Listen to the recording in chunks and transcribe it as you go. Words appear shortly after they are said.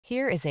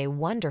Here is a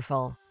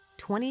wonderful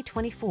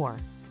 2024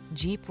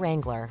 Jeep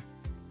Wrangler.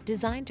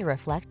 Designed to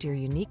reflect your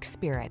unique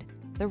spirit,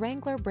 the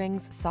Wrangler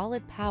brings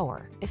solid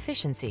power,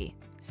 efficiency,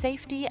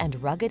 safety, and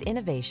rugged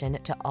innovation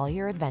to all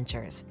your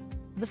adventures.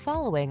 The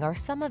following are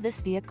some of this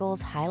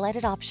vehicle's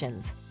highlighted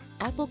options: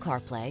 Apple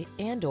CarPlay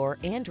and/or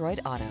Android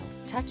Auto,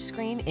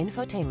 touchscreen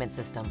infotainment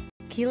system,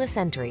 keyless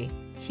entry,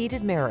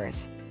 heated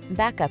mirrors,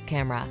 backup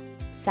camera,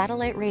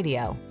 satellite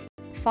radio,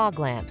 fog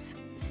lamps,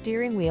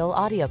 steering wheel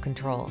audio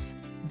controls,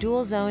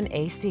 dual zone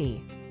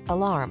AC,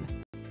 alarm.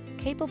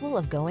 Capable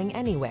of going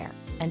anywhere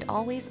and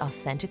always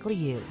authentically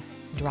you.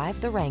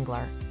 Drive the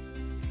Wrangler.